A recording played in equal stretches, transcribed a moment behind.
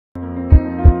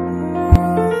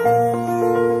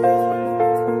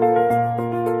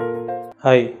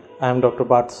Hi, I am Dr.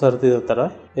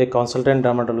 Parthasarathi, a consultant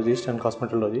dermatologist and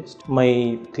cosmetologist.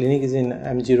 My clinic is in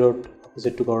MG Road,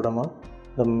 opposite to Gaudama,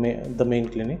 the main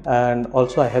clinic. And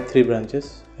also I have 3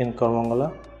 branches in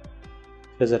Kormangala,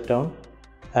 Pleasure Town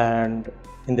and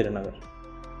Indiranagar.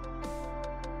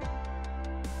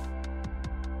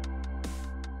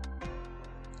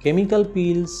 Chemical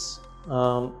peels,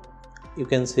 you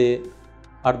can say,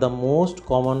 are the most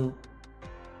common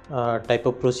type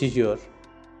of procedure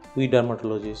we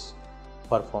dermatologists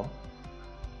perform.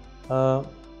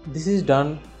 This is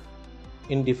done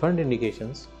in different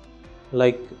indications,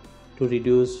 like to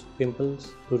reduce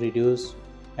pimples, to reduce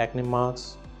acne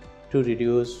marks, to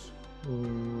reduce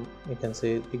you can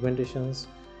say pigmentations,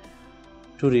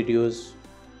 to reduce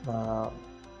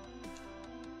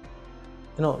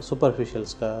superficial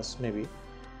scars, maybe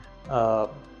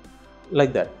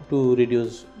like that, to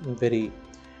reduce very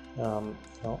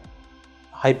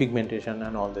high pigmentation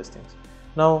and all these things.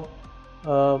 Now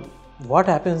what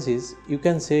happens is, you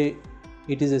can say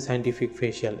it is a scientific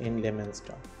facial in layman's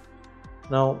term.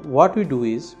 Now what we do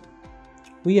is,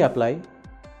 we apply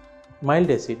mild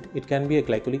acid. It can be a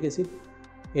glycolic acid,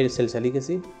 a salicylic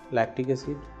acid, lactic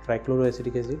acid,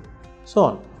 trichloroacidic acid, so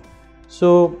on.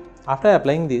 So after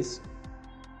applying this,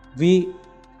 we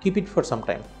keep it for some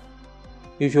time,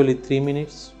 usually 3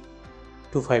 minutes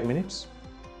to 5 minutes,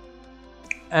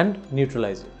 and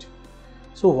neutralize it.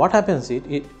 So what happens is,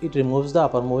 it removes the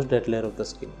uppermost dead layer of the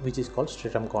skin, which is called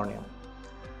stratum corneum.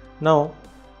 Now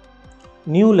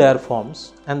new layer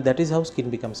forms, and that is how skin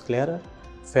becomes clearer,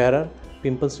 fairer,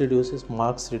 pimples reduces,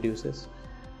 marks reduces,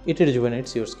 it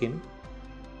rejuvenates your skin.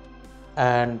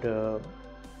 And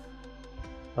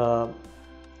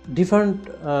different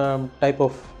type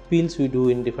of peels we do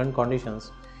in different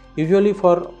conditions. Usually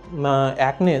for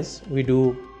acne we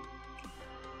do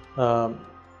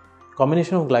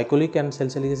combination of glycolic and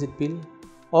salicylic acid peel,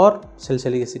 or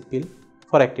salicylic acid peel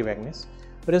for active acne.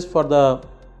 Whereas for the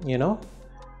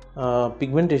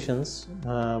pigmentations,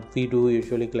 we do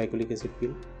usually glycolic acid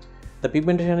peel. The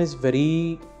pigmentation is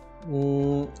very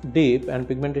deep and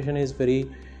pigmentation is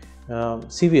very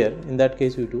severe. In that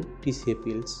case we do TCA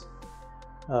peels.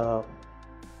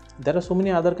 There are so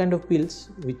many other kind of peels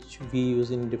which we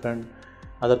use in different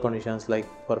other conditions, like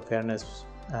for fairness,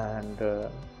 and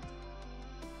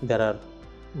there are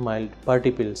mild party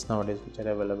pills nowadays which are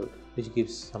available, which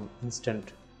gives some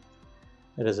instant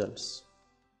results.